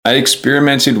I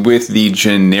experimented with the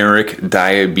generic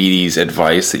diabetes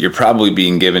advice that you're probably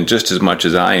being given just as much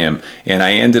as I am, and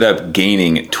I ended up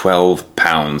gaining 12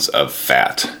 pounds of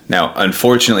fat. Now,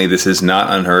 unfortunately, this is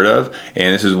not unheard of,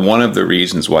 and this is one of the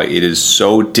reasons why it is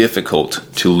so difficult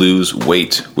to lose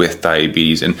weight with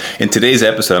diabetes. And in today's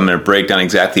episode, I'm going to break down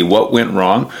exactly what went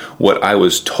wrong, what I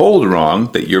was told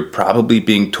wrong, that you're probably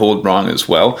being told wrong as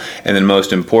well, and then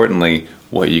most importantly,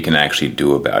 what you can actually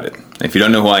do about it. If you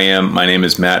don't know who I am, my name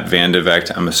is Matt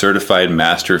Vandevecht. I'm a certified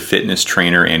master fitness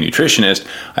trainer and nutritionist.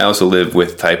 I also live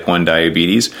with type 1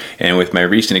 diabetes, and with my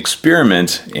recent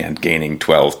experiment and gaining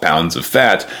 12 pounds of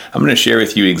fat, I'm going to share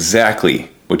with you exactly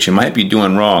what you might be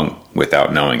doing wrong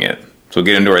without knowing it. So we'll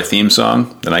get into our theme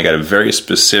song, then I got a very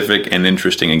specific and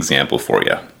interesting example for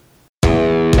you.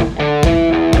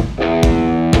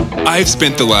 I've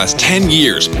spent the last 10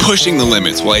 years pushing the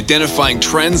limits while identifying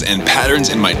trends and patterns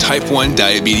in my type 1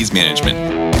 diabetes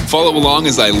management. Follow along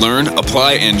as I learn,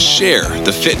 apply, and share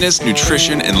the fitness,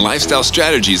 nutrition, and lifestyle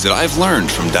strategies that I've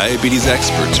learned from diabetes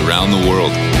experts around the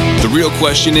world. The real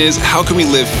question is, how can we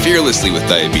live fearlessly with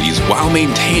diabetes while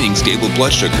maintaining stable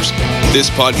blood sugars? This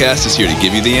podcast is here to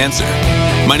give you the answer.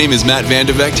 My name is Matt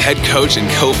Vandevecht, head coach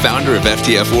and co-founder of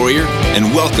FTF Warrior,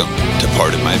 and welcome to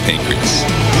Pardon My Pancreas.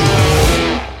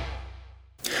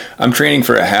 I'm training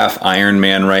for a half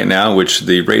Ironman right now, which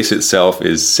the race itself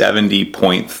is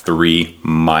 70.3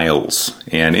 miles.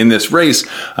 And in this race,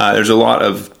 there's a lot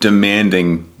of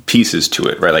demanding pieces to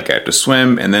it, right? Like I have to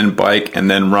swim and then bike and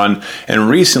then run. And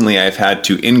recently I've had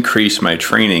to increase my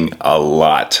training a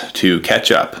lot to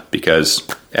catch up because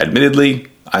admittedly,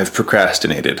 I've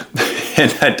procrastinated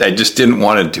and I just didn't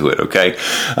want to do it, okay,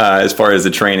 as far as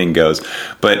the training goes.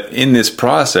 But in this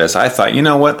process, I thought, you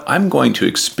know what, I'm going to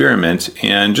experiment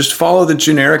and just follow the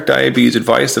generic diabetes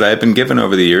advice that I've been given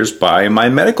over the years by my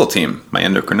medical team, my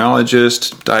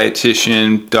endocrinologist,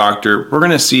 dietitian, doctor. We're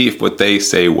going to see if what they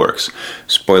say works.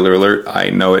 Spoiler alert, I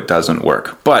know it doesn't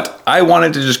work. But I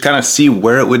wanted to just kind of see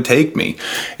where it would take me.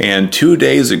 And 2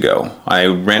 days ago, I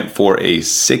went for a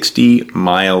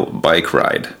 60-mile bike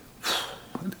ride.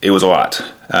 It was a lot.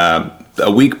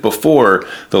 A week before,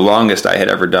 the longest I had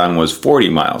ever done was 40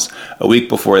 miles. A week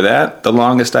before that, the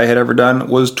longest I had ever done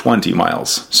was 20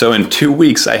 miles. So in 2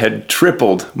 weeks, I had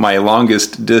tripled my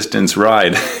longest distance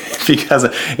ride because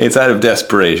it's out of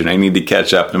desperation. I need to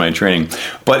catch up to my training.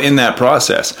 But in that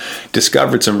process,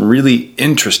 discovered some really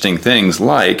interesting things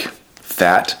like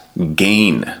fat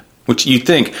gain. Which you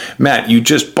think, Matt, you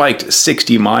just biked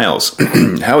 60 miles.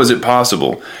 How is it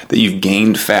possible that you've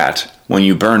gained fat when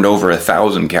you burned over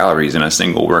 1,000 calories in a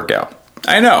single workout?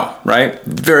 I know, right?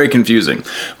 Very confusing.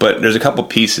 But there's a couple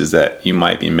pieces that you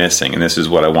might be missing, and this is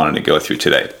what I wanted to go through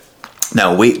today.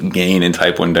 Now, weight gain in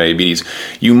type 1 diabetes,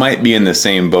 you might be in the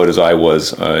same boat as I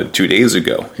was 2 days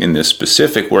ago in this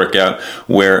specific workout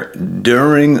where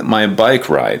during my bike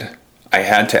ride, I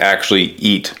had to actually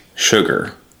eat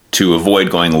sugar to avoid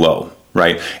going low,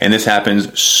 right? And this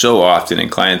happens so often in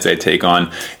clients I take on,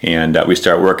 and we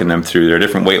start working them through their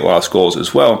different weight loss goals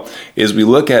as well, is we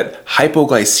look at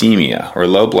hypoglycemia, or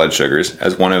low blood sugars,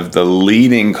 as one of the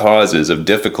leading causes of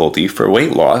difficulty for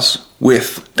weight loss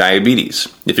with diabetes.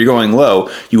 If you're going low,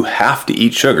 you have to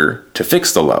eat sugar to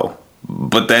fix the low.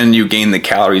 But then you gain the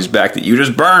calories back that you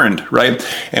just burned, right?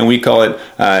 And we call it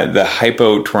the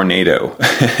hypo tornado.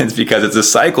 It's because it's a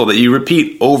cycle that you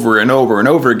repeat over and over and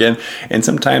over again, and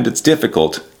sometimes it's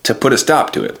difficult to put a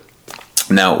stop to it.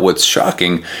 Now, what's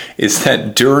shocking is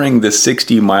that during the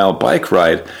 60-mile bike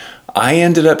ride, I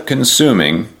ended up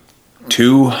consuming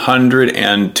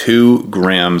 202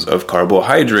 grams of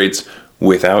carbohydrates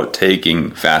without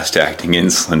taking fast-acting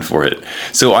insulin for it.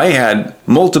 So I had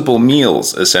multiple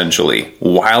meals, essentially,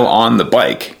 while on the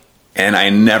bike, and I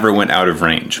never went out of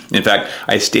range. In fact,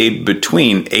 I stayed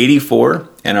between 84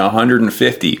 and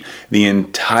 150 the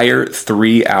entire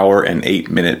 3-hour and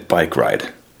 8-minute bike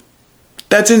ride.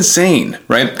 That's insane,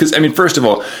 right? Because, first of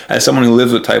all, as someone who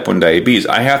lives with type 1 diabetes,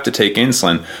 I have to take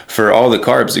insulin for all the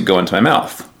carbs that go into my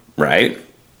mouth, right?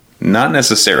 Not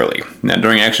necessarily. Now,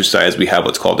 during exercise, we have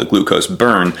what's called a glucose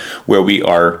burn, where we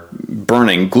are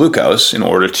burning glucose in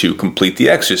order to complete the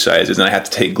exercises, and I have to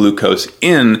take glucose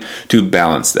in to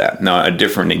balance that. Now, a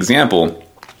different example,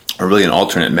 or really an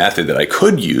alternate method that I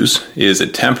could use, is a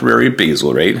temporary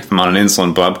basal rate if I'm on an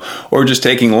insulin pump, or just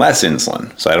taking less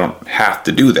insulin, so I don't have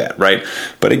to do that, right?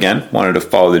 But again, wanted to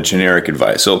follow the generic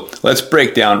advice. So let's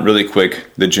break down really quick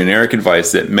the generic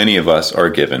advice that many of us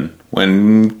are given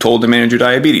when told to manage your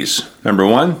diabetes. Number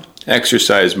one,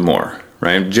 exercise more,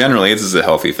 right? Generally, this is a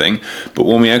healthy thing, but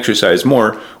when we exercise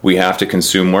more, we have to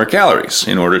consume more calories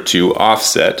in order to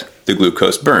offset the the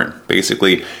glucose burn.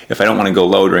 Basically, if I don't want to go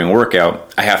low during a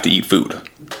workout, I have to eat food,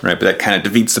 right? But that kind of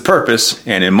defeats the purpose.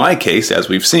 And in my case, as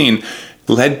we've seen,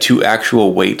 led to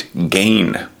actual weight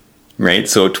gain, right?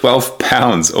 So 12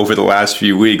 pounds over the last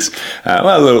few weeks, a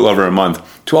little over a month,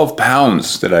 12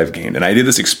 pounds that I've gained. And I did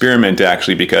this experiment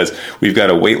actually because we've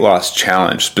got a weight loss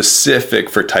challenge specific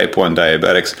for type 1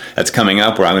 diabetics that's coming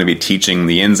up, where I'm going to be teaching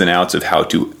the ins and outs of how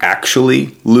to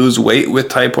actually lose weight with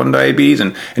type 1 diabetes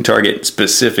and target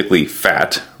specifically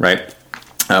fat, right?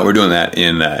 We're doing that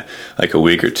in like a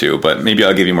week or two, but maybe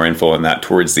I'll give you more info on that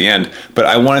towards the end. But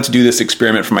I wanted to do this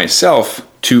experiment for myself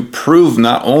to prove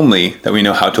not only that we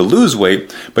know how to lose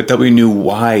weight, but that we knew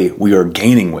why we are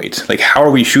gaining weight. Like, how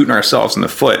are we shooting ourselves in the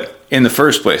foot in the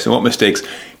first place, and what mistakes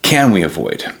can we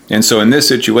avoid? And so in this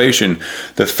situation,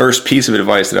 the first piece of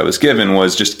advice that I was given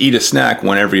was just eat a snack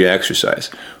whenever you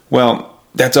exercise. Well,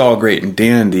 that's all great and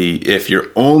dandy if your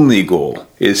only goal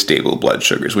is stable blood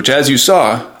sugars, which, as you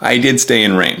saw, I did stay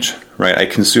in range, right? I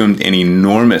consumed an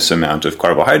enormous amount of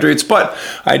carbohydrates, but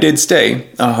I did stay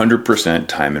 100%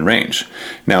 time in range.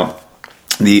 Now,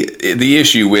 the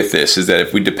issue with this is that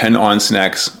if we depend on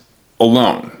snacks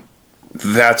alone,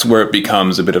 that's where it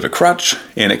becomes a bit of a crutch,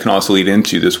 and it can also lead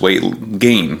into this weight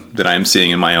gain that I'm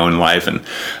seeing in my own life, and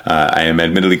I am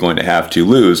admittedly going to have to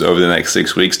lose over the next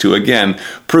 6 weeks to, again,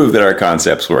 prove that our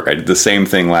concepts work. I did the same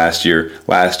thing last year.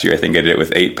 Last year, I think I did it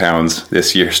with 8 pounds.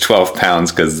 This year's 12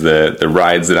 pounds because the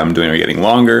rides that I'm doing are getting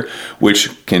longer,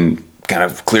 which can kind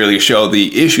of clearly show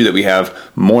the issue that we have.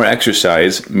 More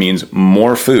exercise means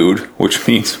more food, which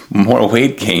means more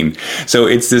weight gain. So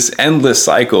it's this endless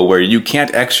cycle where you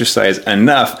can't exercise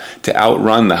enough to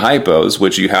outrun the hypos,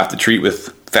 which you have to treat with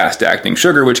fast-acting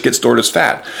sugar, which gets stored as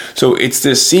fat. So it's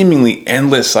this seemingly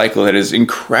endless cycle that is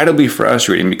incredibly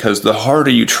frustrating, because the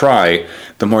harder you try,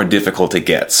 the more difficult it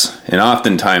gets. And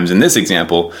oftentimes, in this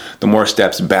example, the more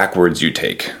steps backwards you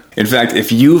take. In fact,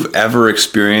 if you've ever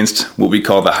experienced what we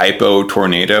call the hypo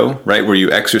tornado, right, where you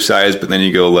exercise but then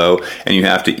you go low and you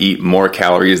have to eat more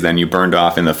calories than you burned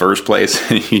off in the first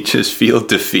place, and you just feel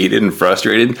defeated and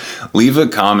frustrated, leave a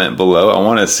comment below. I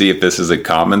want to see if this is a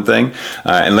common thing,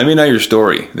 and let me know your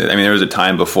story. I mean, there was a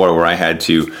time before where I had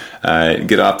to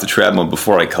get off the treadmill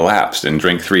before I collapsed and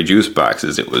drink 3 juice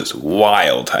boxes. It was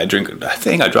wild. I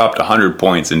think I dropped 100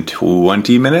 points in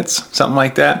 20 minutes, something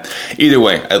like that. Either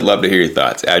way, I'd love to hear your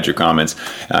thoughts. Add your comments.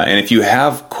 And if you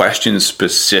have questions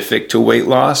specific to weight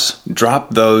loss,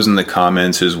 drop those in the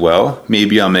comments as well.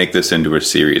 Maybe I'll make this into a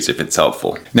series if it's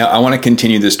helpful. Now, I want to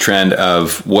continue this trend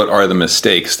of what are the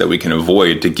mistakes that we can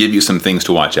avoid to give you some things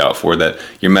to watch out for that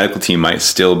your medical team might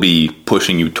still be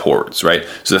pushing you towards, right?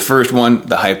 So the first one,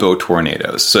 the hypo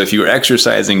tornadoes. So if you're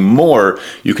exercising more,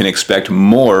 you can expect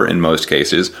more, in most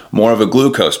cases, more of a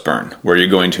glucose burn, where you're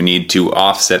going to need to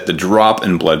offset the drop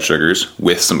in blood sugars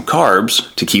with some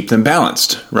carbs to keep them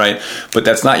balanced, right? But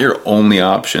that's not your only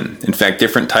option. In fact,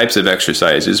 different types of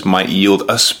exercises might yield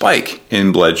a spike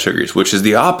in blood sugars, which is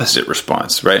the opposite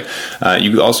response, right?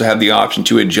 You also have the option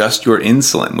to adjust your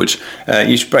insulin, which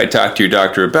you should probably talk to your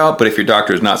doctor about, but if your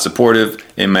doctor is not supportive,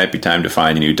 it might be time to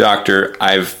find a new doctor.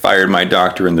 I've fired my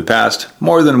doctor in the past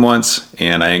more than once,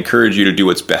 and I encourage you to do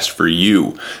what's best for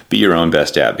you. Be your own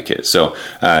best advocate. So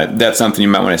that's something you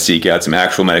might want to seek out, some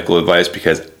actual medical advice,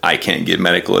 because I can't give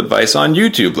medical advice on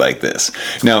YouTube like this.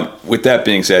 Now, with that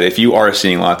being said, if you are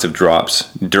seeing lots of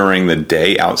drops during the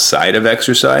day outside of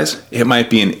exercise, it might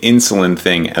be an insulin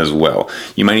thing as well.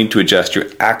 You might need to adjust your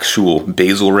actual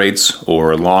basal rates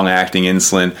or long-acting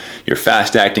insulin, your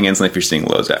fast-acting insulin if you're seeing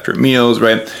lows after meals,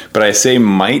 right? But I say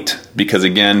might because,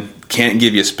 again, can't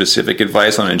give you specific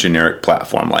advice on a generic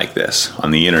platform like this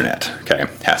on the internet, okay?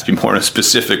 It has to be more in a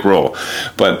specific role.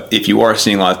 But if you are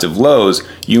seeing lots of lows,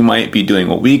 you might be doing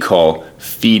what we call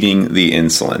feeding the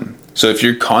insulin. So if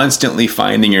you're constantly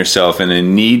finding yourself in a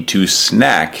need to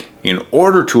snack in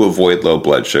order to avoid low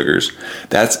blood sugars,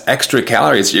 that's extra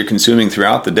calories that you're consuming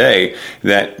throughout the day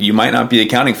that you might not be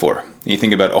accounting for. And you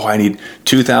think about, I need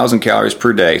 2,000 calories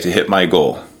per day to hit my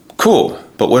goal. Cool.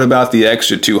 But what about the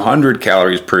extra 200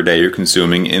 calories per day you're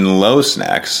consuming in low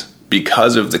snacks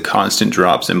because of the constant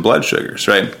drops in blood sugars,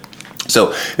 right?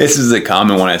 So this is a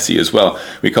common one I see as well.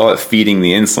 We call it feeding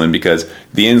the insulin because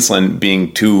the insulin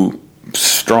being too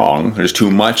strong, there's too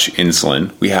much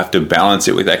insulin, we have to balance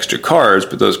it with extra carbs,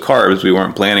 but those carbs we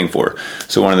weren't planning for.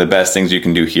 So one of the best things you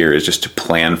can do here is just to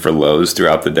plan for lows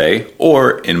throughout the day,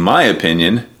 or in my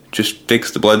opinion, just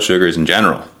fix the blood sugars in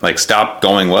general. Like, stop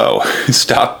going low,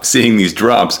 stop seeing these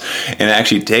drops, and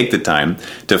actually take the time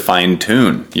to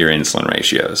fine-tune your insulin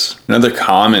ratios. Another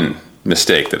common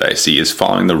mistake that I see is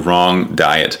following the wrong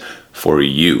diet for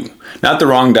you. Not the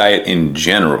wrong diet in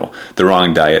general, the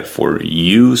wrong diet for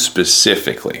you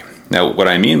specifically. Now, what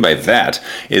I mean by that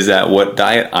is that what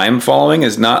diet I'm following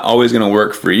is not always going to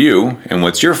work for you, and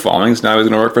what you're following is not always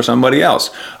going to work for somebody else.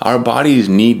 Our bodies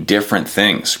need different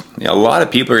things. A lot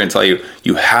of people are going to tell you,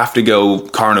 you have to go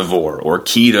carnivore or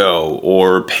keto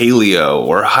or paleo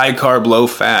or high carb, low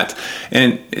fat.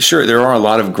 And sure, there are a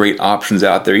lot of great options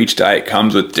out there. Each diet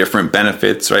comes with different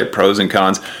benefits, right? Pros and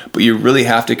cons, but you really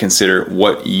have to consider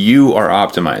what you are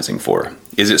optimizing for.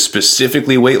 Is it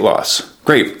specifically weight loss?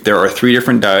 Great. There are 3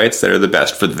 different diets that are the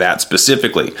best for that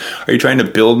specifically. Are you trying to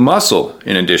build muscle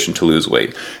in addition to lose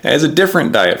weight? There's a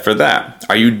different diet for that.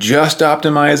 Are you just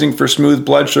optimizing for smooth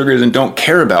blood sugars and don't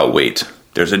care about weight?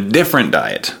 There's a different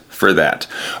diet for that.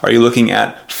 Are you looking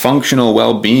at functional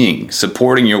well-being,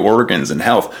 supporting your organs and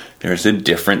health? There's a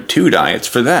different 2 diets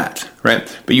for that,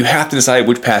 right? But you have to decide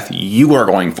which path you are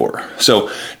going for.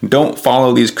 So don't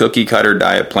follow these cookie cutter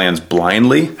diet plans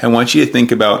blindly. I want you to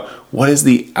think about what is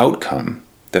the outcome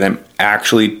that I'm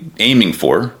actually aiming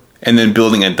for, and then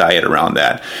building a diet around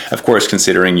that. Of course,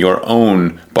 considering your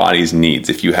own body's needs.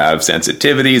 If you have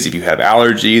sensitivities, if you have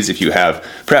allergies, if you have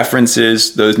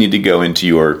preferences, those need to go into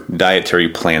your dietary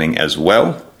planning as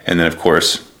well. And then, of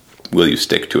course, will you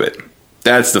stick to it?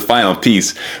 That's the final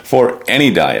piece for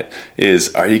any diet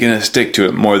is, are you going to stick to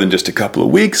it more than just a couple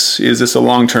of weeks? Is this a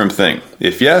long-term thing?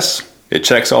 If yes, it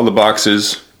checks all the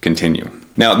boxes, continue.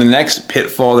 Now, the next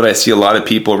pitfall that I see a lot of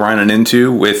people running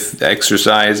into with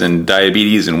exercise and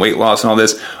diabetes and weight loss and all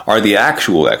this are the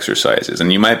actual exercises.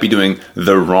 And you might be doing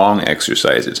the wrong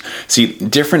exercises. See,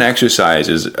 different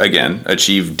exercises, again,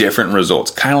 achieve different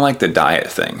results, kind of like the diet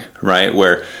thing, right?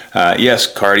 Where,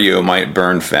 yes, cardio might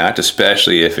burn fat,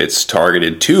 especially if it's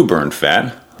targeted to burn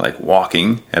fat, like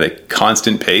walking at a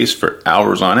constant pace for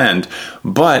hours on end,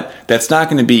 but that's not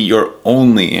going to be your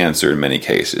only answer in many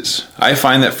cases. I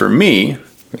find that for me,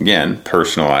 again,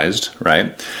 personalized,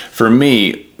 right? For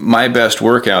me, my best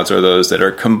workouts are those that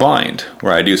are combined,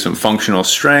 where I do some functional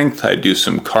strength, I do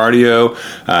some cardio.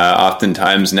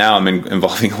 Oftentimes now I'm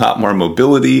involving a lot more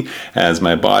mobility as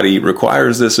my body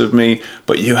requires this of me,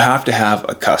 but you have to have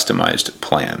a customized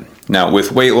plan. Now,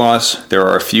 with weight loss, there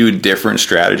are a few different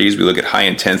strategies. We look at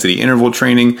high-intensity interval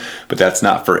training, but that's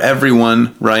not for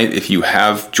everyone, right? If you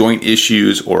have joint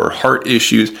issues or heart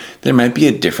issues, there might be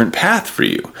a different path for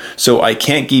you. So I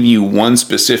can't give you one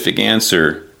specific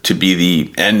answer to be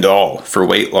the end-all for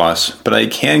weight loss, but I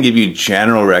can give you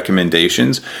general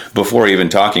recommendations before even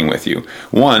talking with you.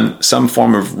 One, some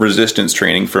form of resistance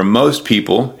training for most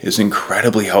people is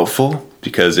incredibly helpful,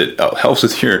 because it helps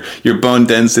with your bone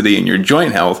density and your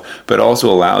joint health, but also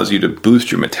allows you to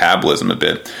boost your metabolism a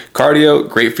bit. Cardio,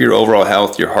 great for your overall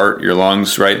health, your heart, your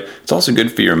lungs, right? It's also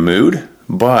good for your mood,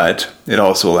 but it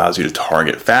also allows you to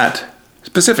target fat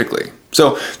specifically.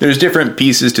 So there's different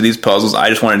pieces to these puzzles. I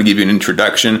just wanted to give you an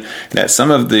introduction that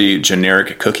some of the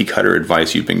generic cookie cutter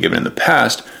advice you've been given in the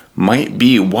past might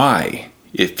be why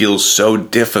it feels so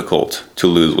difficult to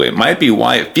lose weight. It might be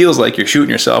why it feels like you're shooting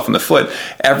yourself in the foot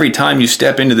every time you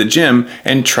step into the gym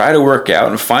and try to work out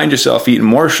and find yourself eating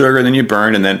more sugar than you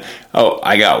burn, and then, oh,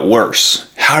 I got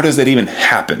worse. How does that even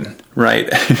happen,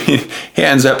 right?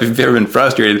 Hands up if you've ever been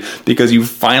frustrated because you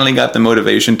finally got the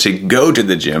motivation to go to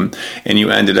the gym and you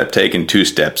ended up taking 2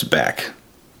 steps back.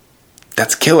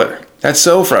 That's killer. That's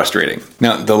so frustrating.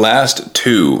 Now, the last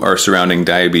 2 are surrounding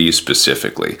diabetes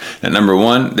specifically. Now, number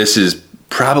 1, this is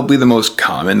probably the most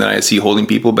common that I see holding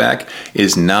people back,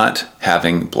 is not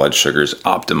having blood sugars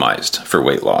optimized for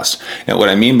weight loss. And what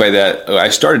I mean by that, I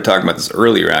started talking about this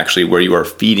earlier actually, where you are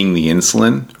feeding the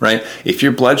insulin, right? If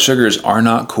your blood sugars are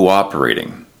not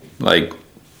cooperating, like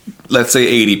let's say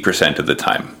 80% of the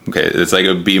time, okay, it's like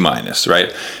a B minus,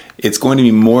 right? It's going to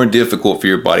be more difficult for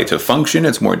your body to function.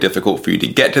 It's more difficult for you to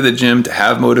get to the gym, to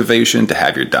have motivation, to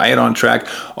have your diet on track.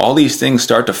 All these things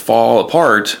start to fall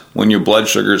apart when your blood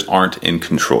sugars aren't in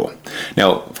control.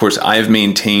 Now, of course, I've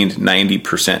maintained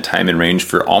 90% time in range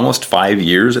for almost 5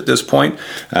 years at this point.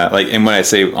 And when I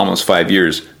say almost 5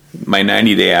 years, my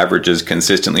 90-day averages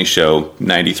consistently show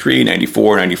 93,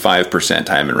 94, 95%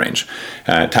 time in range.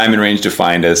 Time in range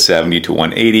defined as 70 to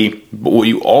 180. But what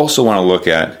you also want to look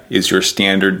at is your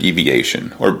standard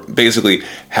deviation, or basically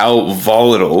how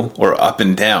volatile or up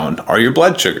and down are your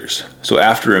blood sugars. So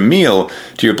after a meal,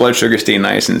 do your blood sugars stay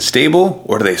nice and stable,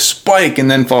 or do they spike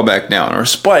and then fall back down, or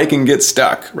spike and get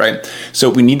stuck, right? So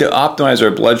we need to optimize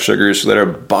our blood sugars so that our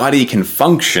body can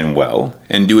function well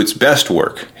and do its best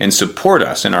work and support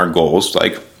us in our goals,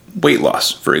 like weight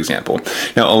loss, for example.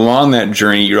 Now, along that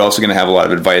journey, you're also going to have a lot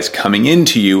of advice coming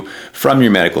into you from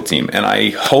your medical team. And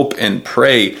I hope and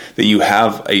pray that you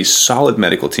have a solid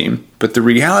medical team. But the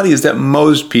reality is that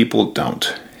most people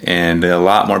don't. And a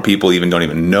lot more people don't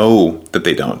even know that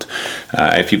they don't.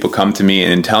 If people come to me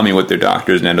and tell me what their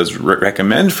doctors and endos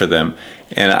recommend for them,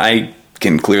 and I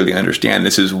can clearly understand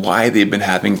this is why they've been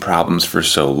having problems for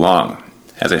so long.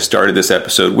 As I started this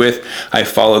episode with, I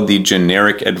followed the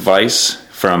generic advice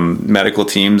from medical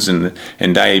teams and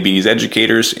diabetes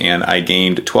educators, and I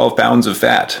gained 12 pounds of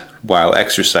fat while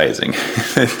exercising.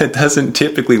 That doesn't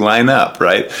typically line up,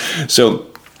 right? So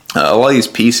a lot of these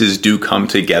pieces do come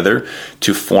together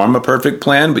to form a perfect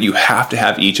plan, but you have to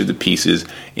have each of the pieces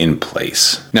in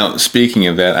place. Now, speaking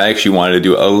of that, I actually wanted to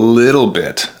do a little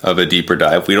bit of a deeper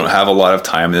dive. We don't have a lot of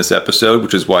time in this episode,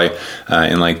 which is why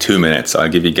in like 2 minutes, I'll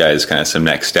give you guys kind of some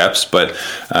next steps. But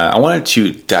I wanted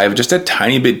to dive just a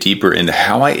tiny bit deeper into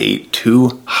how I ate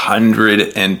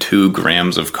 202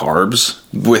 grams of carbs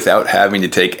without having to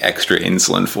take extra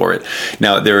insulin for it.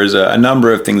 Now, there is a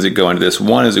number of things that go into this.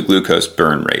 One is a glucose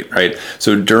burn rate, right?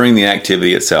 So during the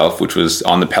activity itself, which was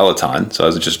on the Peloton, so I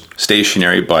was just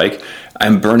stationary bike,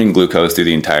 I'm burning glucose through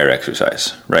the entire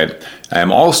exercise, right?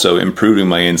 I'm also improving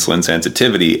my insulin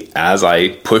sensitivity as I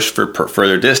push for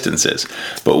further distances.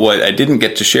 But what I didn't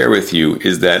get to share with you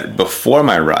is that before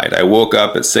my ride, I woke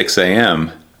up at 6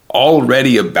 a.m.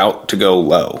 already about to go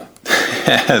low.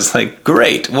 I was like,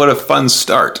 great, what a fun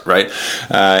start, right?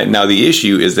 Now, the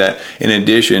issue is that in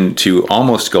addition to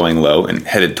almost going low and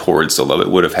headed towards the low, it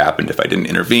would have happened if I didn't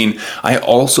intervene, I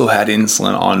also had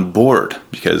insulin on board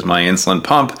because my insulin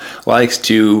pump likes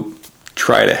to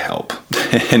try to help.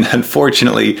 And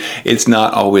unfortunately, it's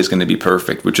not always going to be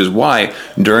perfect, which is why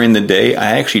during the day,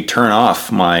 I actually turn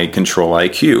off my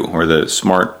Control-IQ or the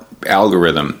smart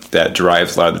algorithm that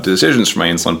drives a lot of the decisions for my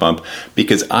insulin pump,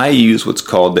 because I use what's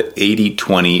called the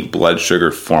 80-20 blood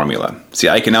sugar formula. See,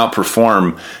 I can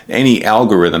outperform any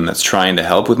algorithm that's trying to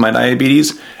help with my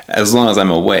diabetes as long as I'm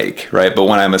awake, right? But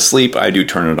when I'm asleep, I do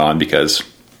turn it on because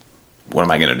what am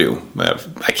I going to do?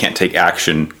 I can't take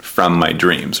action from my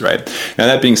dreams, right? Now,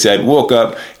 that being said, woke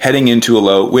up heading into a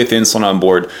low with insulin on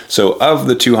board. So of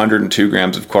the 202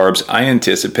 grams of carbs, I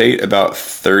anticipate about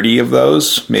 30 of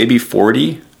those, maybe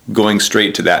 40, going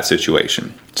straight to that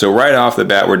situation. So right off the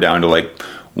bat, we're down to like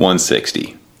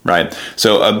 160, right?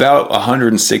 So about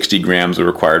 160 grams are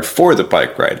required for the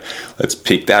bike ride. Let's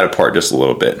pick that apart just a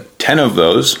little bit. 10 of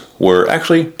those were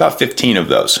actually about 15 of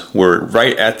those were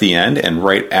right at the end and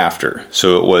right after.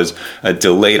 So it was a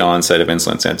delayed onset of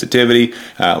insulin sensitivity,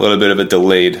 a little bit of a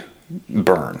delayed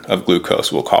burn of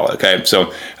glucose, we'll call it. Okay,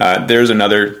 so there's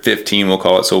another 15, we'll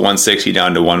call it. So 160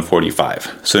 down to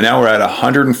 145. So now we're at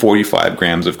 145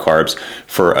 grams of carbs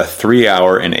for a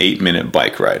 3-hour and 8-minute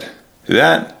bike ride.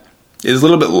 That is a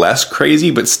little bit less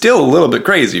crazy, but still a little bit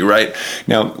crazy, right?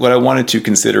 Now, what I wanted to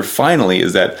consider finally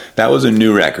is that was a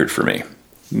new record for me.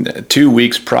 2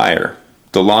 weeks prior,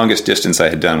 the longest distance I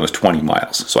had done was 20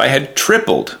 miles. So I had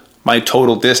tripled my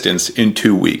total distance in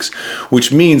 2 weeks,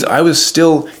 which means I was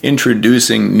still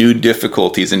introducing new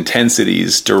difficulties,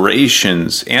 intensities,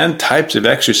 durations, and types of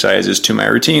exercises to my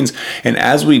routines. And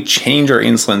as we change our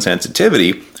insulin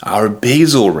sensitivity, our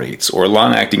basal rates or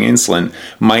long-acting insulin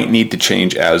might need to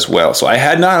change as well. So I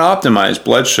had not optimized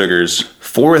blood sugars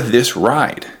for this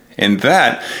ride. And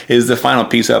that is the final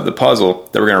piece of the puzzle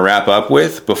that we're going to wrap up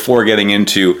with before getting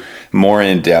into more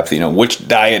in depth, which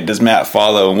diet does Matt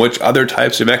follow and which other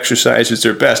types of exercises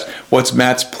are best? What's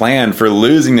Matt's plan for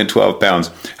losing the 12 pounds?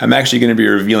 I'm actually going to be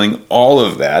revealing all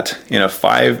of that in a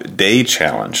 5-day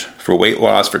challenge for weight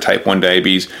loss for type 1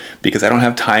 diabetes, because I don't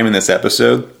have time in this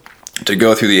episode to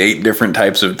go through the 8 different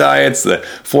types of diets, the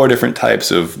 4 different types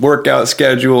of workout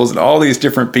schedules, and all these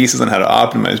different pieces on how to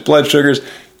optimize blood sugars.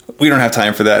 We don't have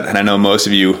time for that, and I know most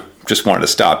of you just wanted to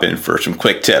stop in for some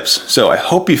quick tips. So I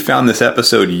hope you found this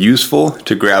episode useful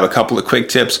to grab a couple of quick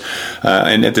tips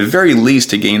and at the very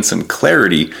least to gain some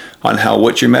clarity on how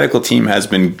what your medical team has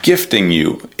been gifting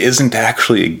you isn't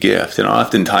actually a gift and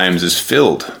oftentimes is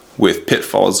filled with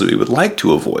pitfalls that we would like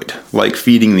to avoid, like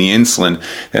feeding the insulin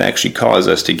that actually cause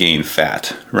us to gain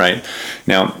fat, right?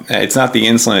 Now, it's not the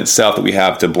insulin itself that we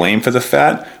have to blame for the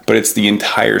fat, but it's the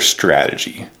entire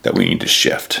strategy that we need to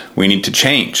shift. We need to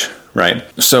change, right?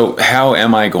 So how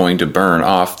am I going to burn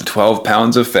off the 12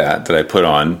 pounds of fat that I put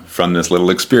on from this little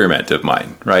experiment of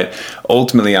mine, right?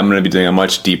 Ultimately, I'm going to be doing a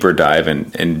much deeper dive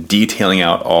and detailing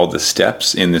out all the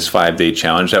steps in this 5-day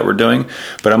challenge that we're doing.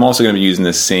 But I'm also going to be using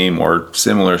the same or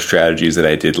similar strategies that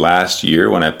I did last year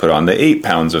when I put on the 8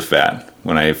 pounds of fat,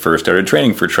 when I first started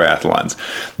training for triathlons.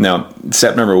 Now,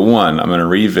 step number one, I'm going to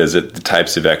revisit the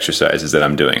types of exercises that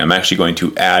I'm doing. I'm actually going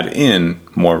to add in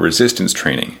more resistance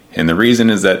training. And the reason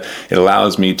is that it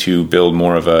allows me to build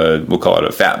more of we'll call it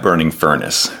a fat burning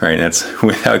furnace, right? And that's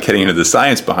without getting into the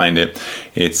science behind it.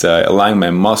 It's allowing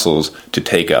my muscles to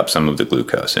take up some of the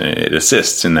glucose, and it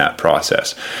assists in that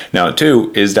process. Now,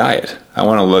 two is diet. I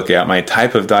want to look at my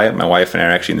type of diet. My wife and I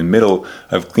are actually in the middle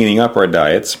of cleaning up our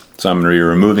diets. So I'm going to be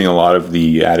removing a lot of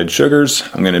the added sugars.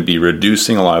 I'm going to be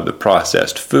reducing a lot of the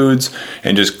processed foods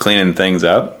and just cleaning things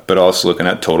up, but also looking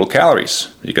at total calories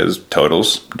because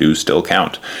totals do still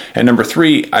count. And number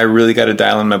three, I really got to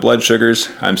dial in my blood sugars.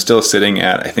 I'm still sitting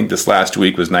at, I think this last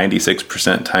week was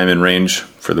 96% time in range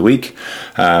for the week.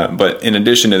 But in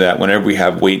addition to that, whenever we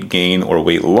have weight gain or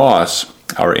weight loss,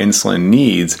 our insulin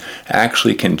needs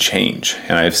actually can change.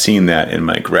 And I've seen that in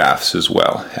my graphs as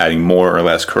well, adding more or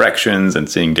less corrections and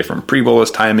seeing different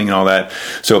pre-bolus timing and all that.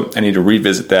 So I need to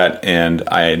revisit that, and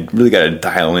I really got to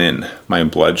dial in my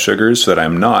blood sugars so that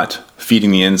I'm not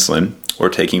feeding the insulin or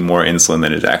taking more insulin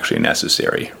than is actually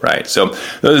necessary, right? So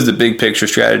those are the big picture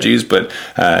strategies, but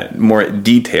more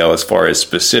detail as far as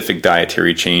specific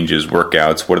dietary changes,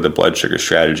 workouts, what are the blood sugar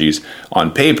strategies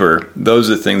on paper, those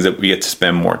are the things that we get to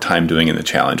spend more time doing in the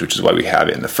challenge, which is why we have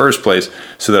it in the first place,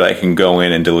 so that I can go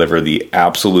in and deliver the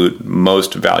absolute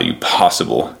most value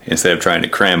possible instead of trying to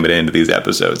cram it into these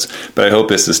episodes. But I hope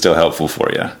this is still helpful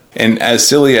for you. And as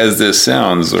silly as this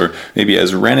sounds, or maybe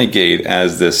as renegade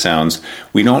as this sounds,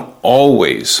 we don't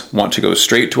always want to go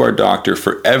straight to our doctor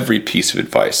for every piece of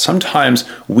advice. Sometimes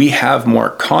we have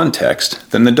more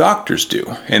context than the doctors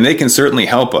do, and they can certainly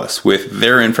help us with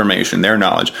their information, their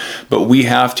knowledge, but we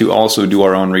have to also do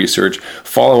our own research,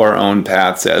 follow our own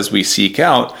paths as we seek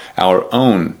out our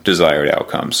own desired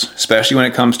outcomes, especially when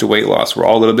it comes to weight loss. We're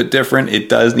all a little bit different. It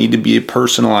does need to be a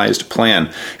personalized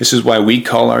plan. This is why we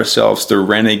call ourselves the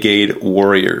Renegade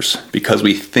Warriors, because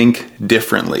we think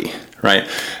differently, right?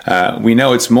 We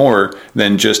know it's more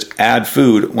than just add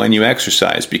food when you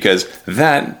exercise, because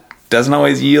that doesn't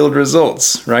always yield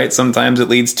results, right? Sometimes it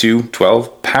leads to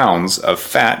 12 pounds of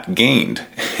fat gained.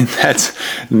 That's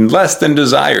less than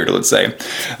desired, let's say.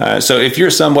 So if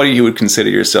you're somebody who would consider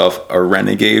yourself a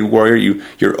renegade warrior,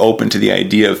 you're open to the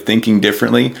idea of thinking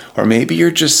differently, or maybe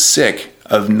you're just sick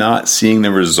of not seeing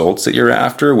the results that you're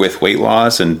after with weight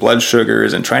loss and blood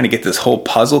sugars and trying to get this whole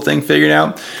puzzle thing figured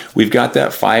out, we've got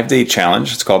that 5-day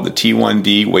challenge. It's called the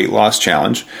T1D Weight Loss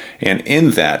Challenge. And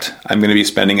in that, I'm going to be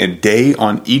spending a day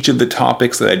on each of the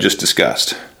topics that I just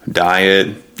discussed.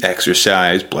 Diet,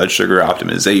 exercise, blood sugar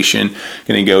optimization.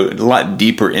 Going to go a lot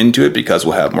deeper into it because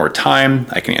we'll have more time.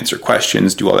 I can answer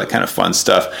questions, do all that kind of fun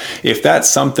stuff. If that's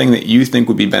something that you think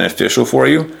would be beneficial for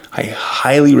you, I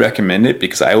highly recommend it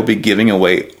because I will be giving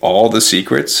away all the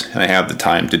secrets, and I have the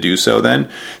time to do so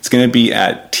then. It's going to be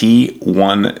at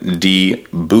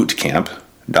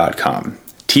T1Dbootcamp.com.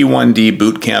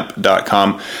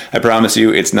 T1Dbootcamp.com. I promise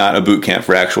you, it's not a boot camp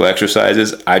for actual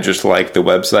exercises. I just like the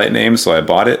website name, so I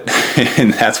bought it,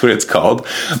 and that's what it's called.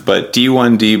 But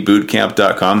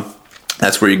T1Dbootcamp.com.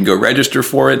 That's where you can go register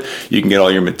for it. You can get all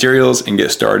your materials and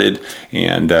get started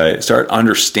and start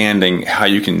understanding how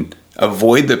you can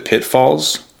avoid the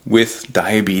pitfalls with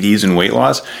diabetes and weight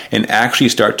loss and actually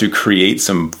start to create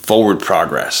some forward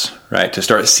progress, right? To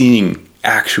start seeing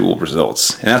actual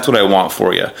results. And that's what I want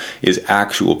for you, is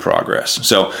actual progress.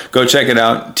 So go check it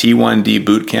out,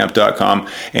 T1Dbootcamp.com,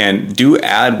 and do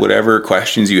add whatever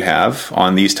questions you have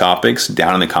on these topics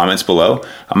down in the comments below.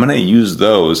 I'm going to use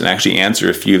those and actually answer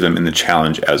a few of them in the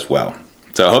challenge as well.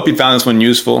 So I hope you found this one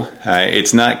useful.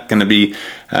 It's not going to be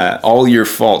all your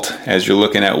fault as you're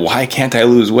looking at why can't I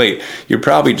lose weight. You're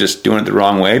probably just doing it the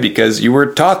wrong way because you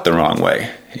were taught the wrong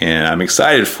way. And I'm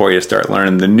excited for you to start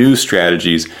learning the new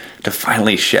strategies to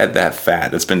finally shed that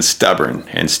fat that's been stubborn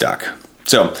and stuck.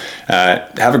 So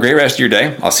have a great rest of your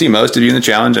day. I'll see most of you in the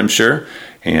challenge, I'm sure.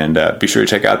 And be sure to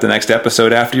check out the next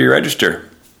episode after you register.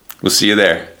 We'll see you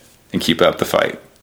there, and keep up the fight.